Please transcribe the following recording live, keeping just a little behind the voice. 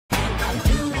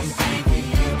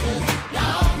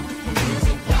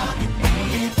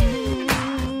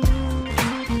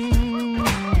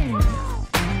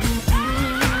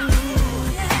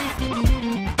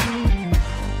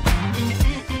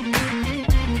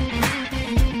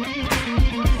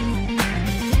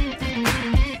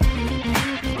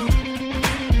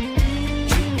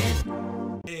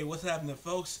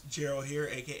happening, folks? Gerald here,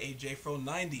 aka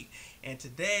JFro90, and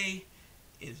today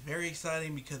is very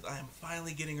exciting because I am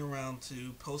finally getting around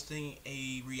to posting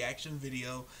a reaction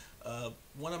video of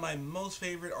one of my most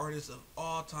favorite artists of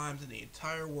all times in the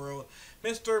entire world,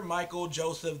 Mr. Michael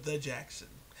Joseph the Jackson.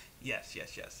 Yes,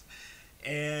 yes, yes.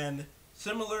 And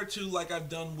similar to like I've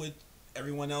done with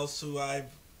everyone else who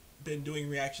I've been doing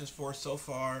reactions for so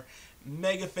far,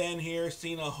 mega fan here,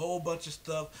 seen a whole bunch of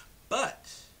stuff, but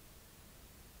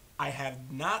I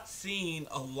have not seen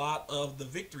a lot of the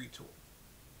Victory Tour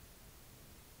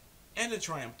and the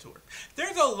Triumph Tour.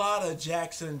 There's a lot of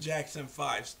Jackson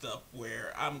 5 stuff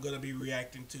where I'm going to be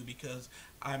reacting to because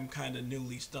I'm kind of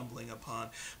newly stumbling upon.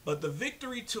 But the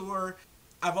Victory Tour,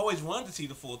 I've always wanted to see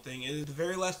the full thing. It is the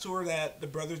very last tour that the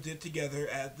brothers did together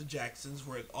as the Jacksons,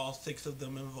 where all 6 of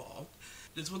them involved.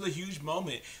 This was a huge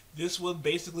moment. This was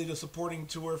basically the supporting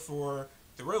tour for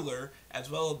Thriller,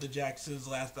 as well as the Jacksons'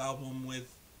 last album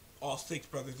with all 6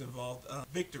 brothers involved,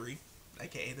 Victory,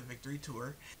 aka the Victory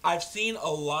Tour. I've seen a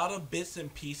lot of bits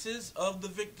and pieces of the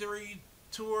Victory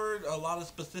Tour, a lot of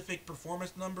specific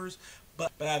performance numbers,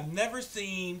 but I've never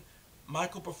seen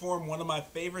Michael perform one of my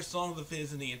favorite songs of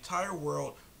his in the entire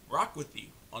world, Rock With You,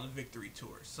 on the Victory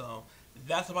Tour. So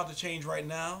that's about to change right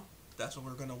now. That's what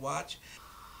we're going to watch.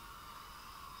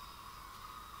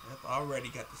 Yep, already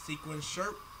got the sequin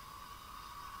shirt.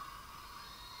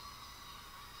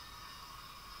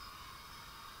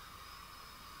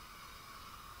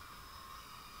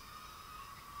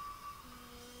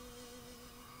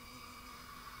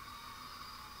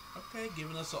 Okay,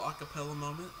 giving us an acapella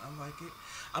moment. I like it.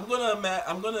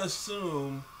 I'm gonna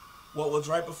assume what was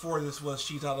right before this was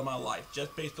 "She's Out of My Life,"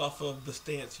 just based off of the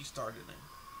stance he started in.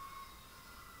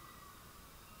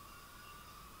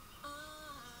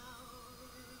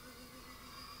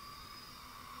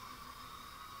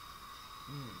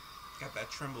 Got that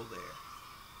tremble there.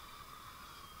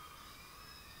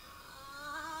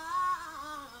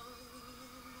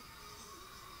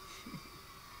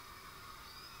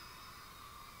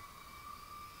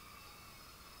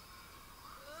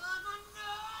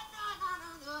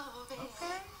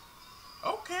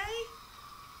 Okay.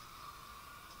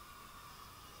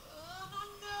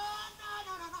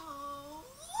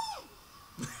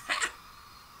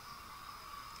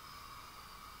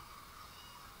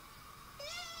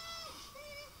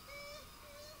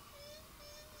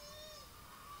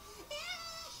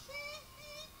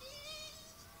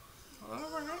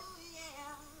 Alright.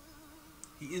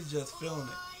 He is just feeling it.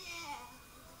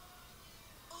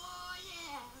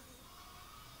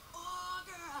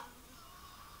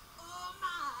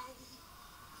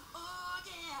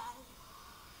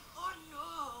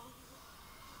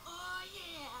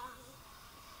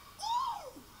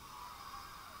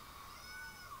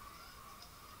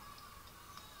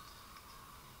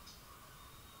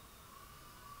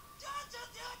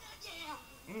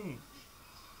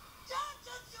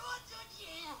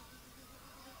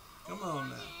 Come on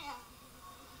now.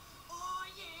 Oh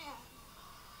yeah.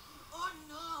 Oh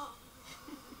no.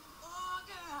 Oh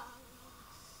girl.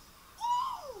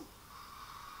 Woo!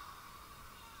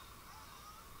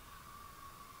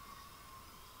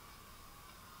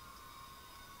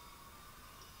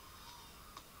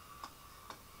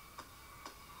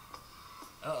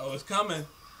 Uh-oh, it's coming.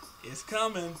 It's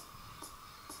coming.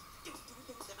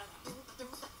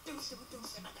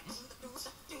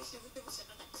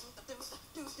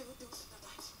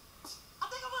 I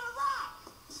think I'm gonna rock.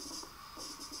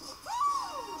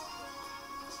 Woo!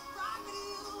 Rock with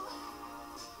you.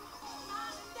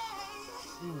 Night and day.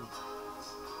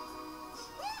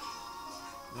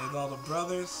 There's all the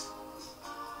brothers.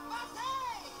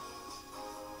 Birthday.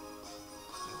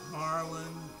 There's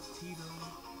Marlon, Tito.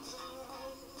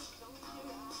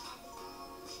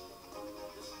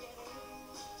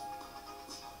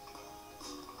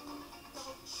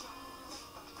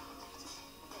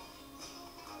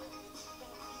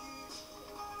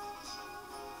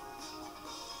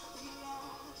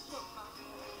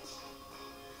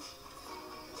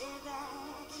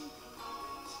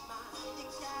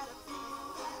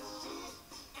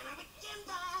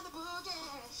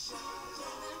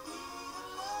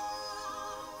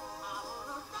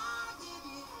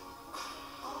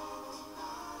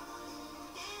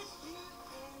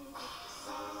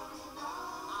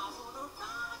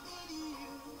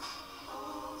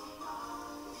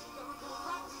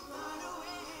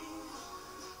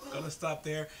 Gonna stop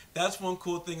there. That's one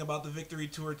cool thing about the Victory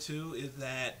Tour too, is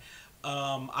that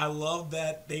I love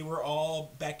that they were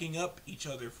all backing up each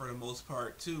other for the most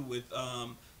part too, with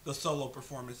the solo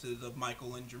performances of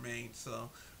Michael and Jermaine. So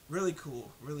really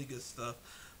cool, really good stuff.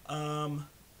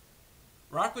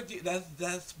 Rock with You.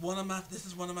 That's one of my. This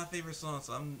is one of my favorite songs.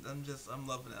 So I'm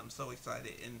loving it. I'm so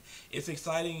excited, and it's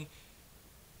exciting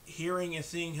hearing and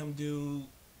seeing him do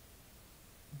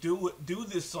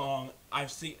this song.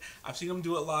 I've seen him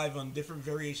do it live on different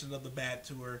variations of the Bad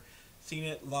tour. Seen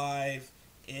it live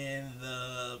in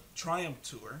the Triumph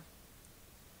tour,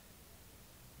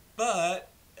 but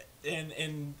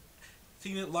and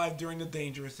seen it live during the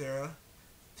Dangerous era.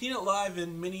 Seen it live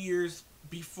in many years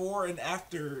before and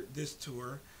after this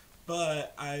tour,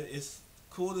 but it's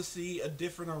cool to see a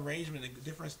different arrangement, a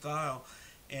different style,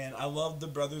 and I love the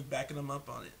brothers backing them up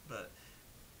on it. But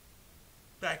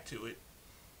back to it.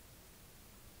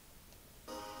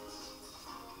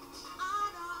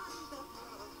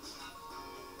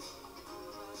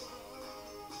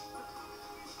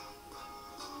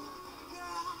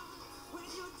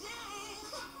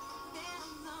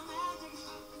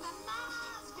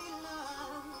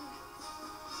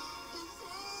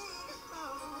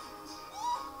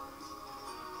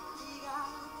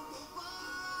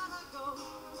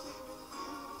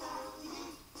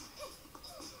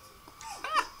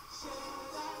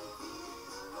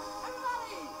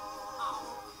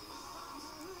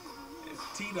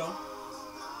 Tito.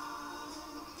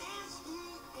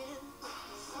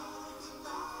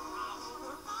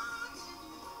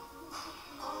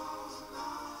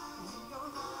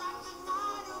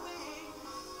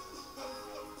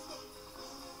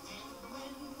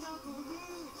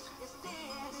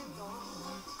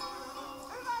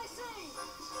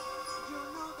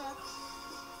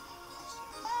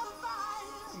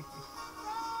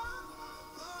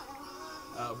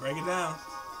 Break it down.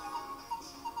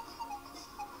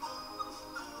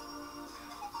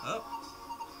 Up.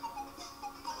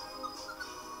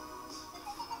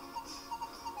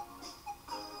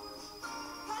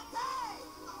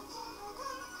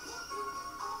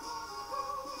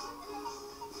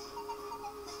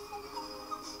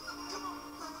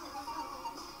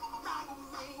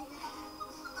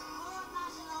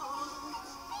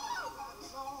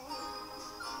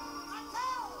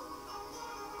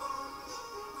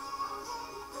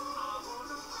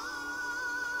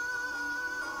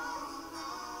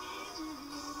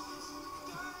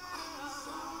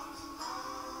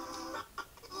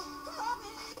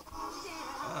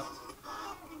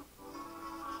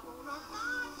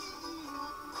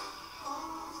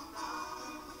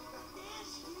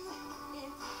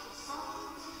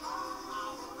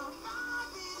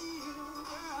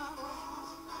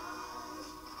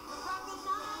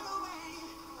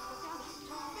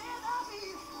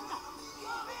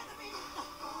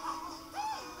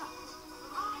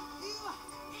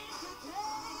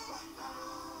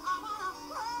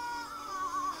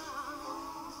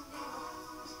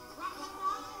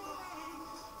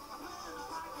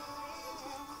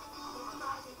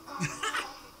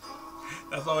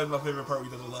 That's always my favorite part. We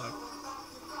did it live.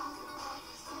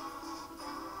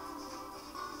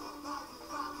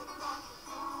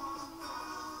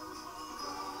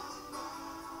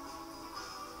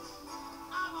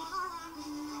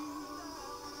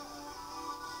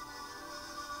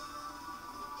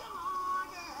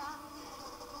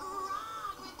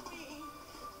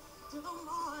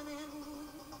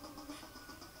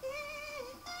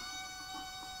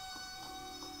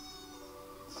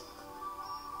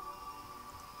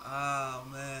 Oh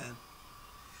man,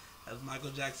 that's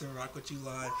Michael Jackson "Rock With You"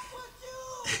 live.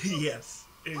 Yes,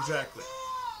 exactly,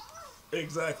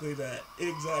 exactly that,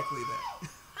 exactly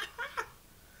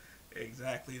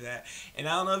that. And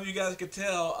I don't know if you guys could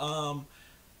tell,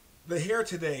 the hair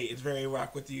today is very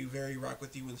Rock With You, very Rock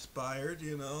With You inspired.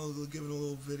 You know, giving a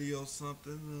little video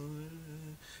something.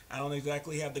 I don't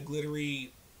exactly have the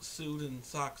glittery suit and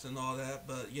socks and all that,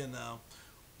 but you know.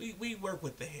 We work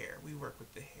with the hair. We work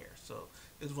with the hair. So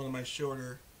this is one of my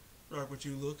shorter Rock With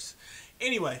You looks.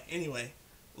 Anyway,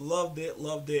 loved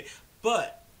it.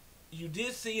 But you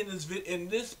did see in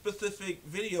this specific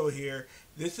video here,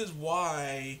 this is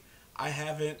why I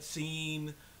haven't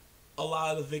seen a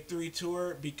lot of the Victory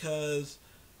Tour, because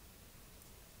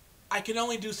I can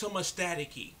only do so much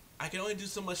staticky. I can only do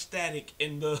so much static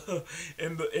in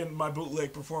my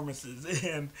bootleg performances,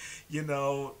 and you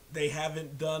know they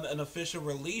haven't done an official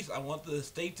release. I want the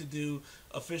estate to do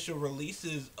official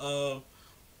releases of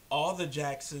all the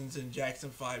Jacksons and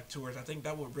Jackson 5 tours. I think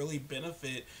that would really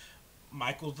benefit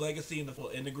Michael's legacy in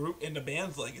the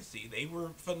band's legacy. They were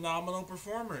phenomenal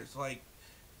performers. Like,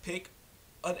 pick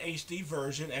an HD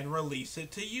version and release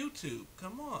it to YouTube.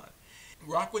 Come on.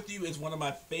 Rock With You is one of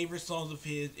my favorite songs of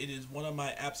his. It is one of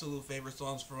my absolute favorite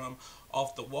songs from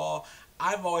Off the Wall.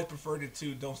 I've always preferred it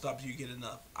to Don't Stop Till You Get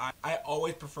Enough. I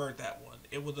always preferred that one.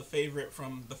 It was a favorite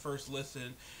from the first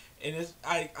listen. And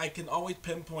I can always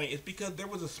pinpoint it's because there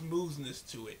was a smoothness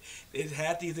to it. It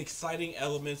had these exciting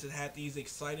elements, it had these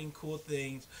exciting cool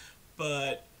things,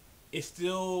 but it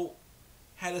still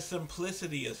had a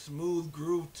simplicity, a smooth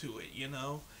groove to it, you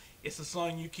know? It's a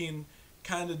song you can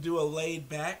kind of do a laid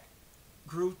back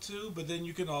groove to, but then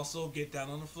you can also get down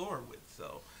on the floor with.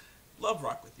 So, love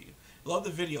Rock With You. Love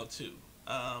the video too.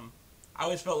 I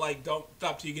always felt like Don't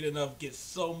Stop Till You Get Enough gets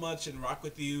so much, and Rock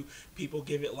With You, people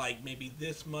give it like maybe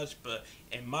this much, but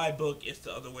in my book, it's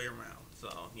the other way around. So,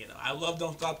 you know, I love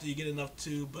Don't Stop Till You Get Enough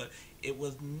too, but it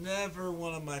was never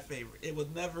one of my favorite. It was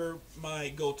never my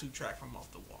go-to track from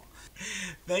Off the Wall.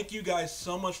 Thank you guys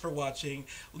so much for watching.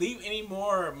 Leave any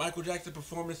more Michael Jackson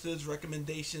performances,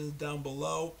 recommendations down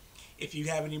below. If you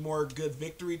have any more good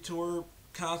Victory Tour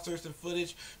concerts and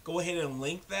footage, go ahead and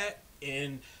link that,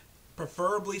 and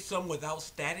preferably some without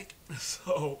static.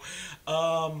 So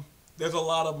there's a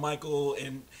lot of Michael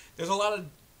and there's a lot of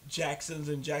Jackson's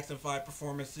and Jackson 5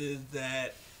 performances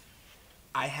that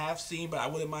I have seen, but I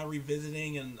wouldn't mind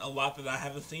revisiting, and a lot that I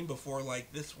haven't seen before,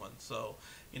 like this one. So,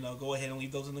 you know, go ahead and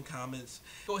leave those in the comments.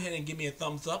 Go ahead and give me a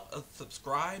thumbs up,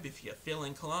 subscribe if you feel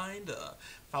inclined.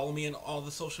 Follow me on all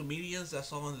the social medias.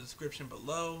 That's all in the description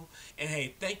below. And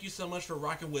hey, thank you so much for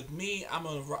rocking with me. I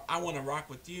want to rock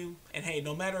with you. And hey,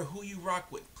 no matter who you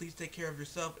rock with, please take care of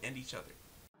yourself and each other.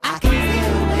 I can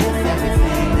feel with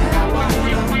everything that I want.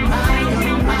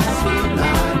 My sweet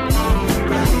love,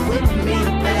 run with me,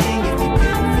 bang. If you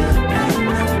can feel the pain,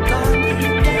 never gone, you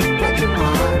get what you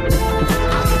want.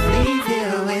 I can leave you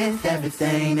with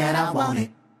everything that I wanted.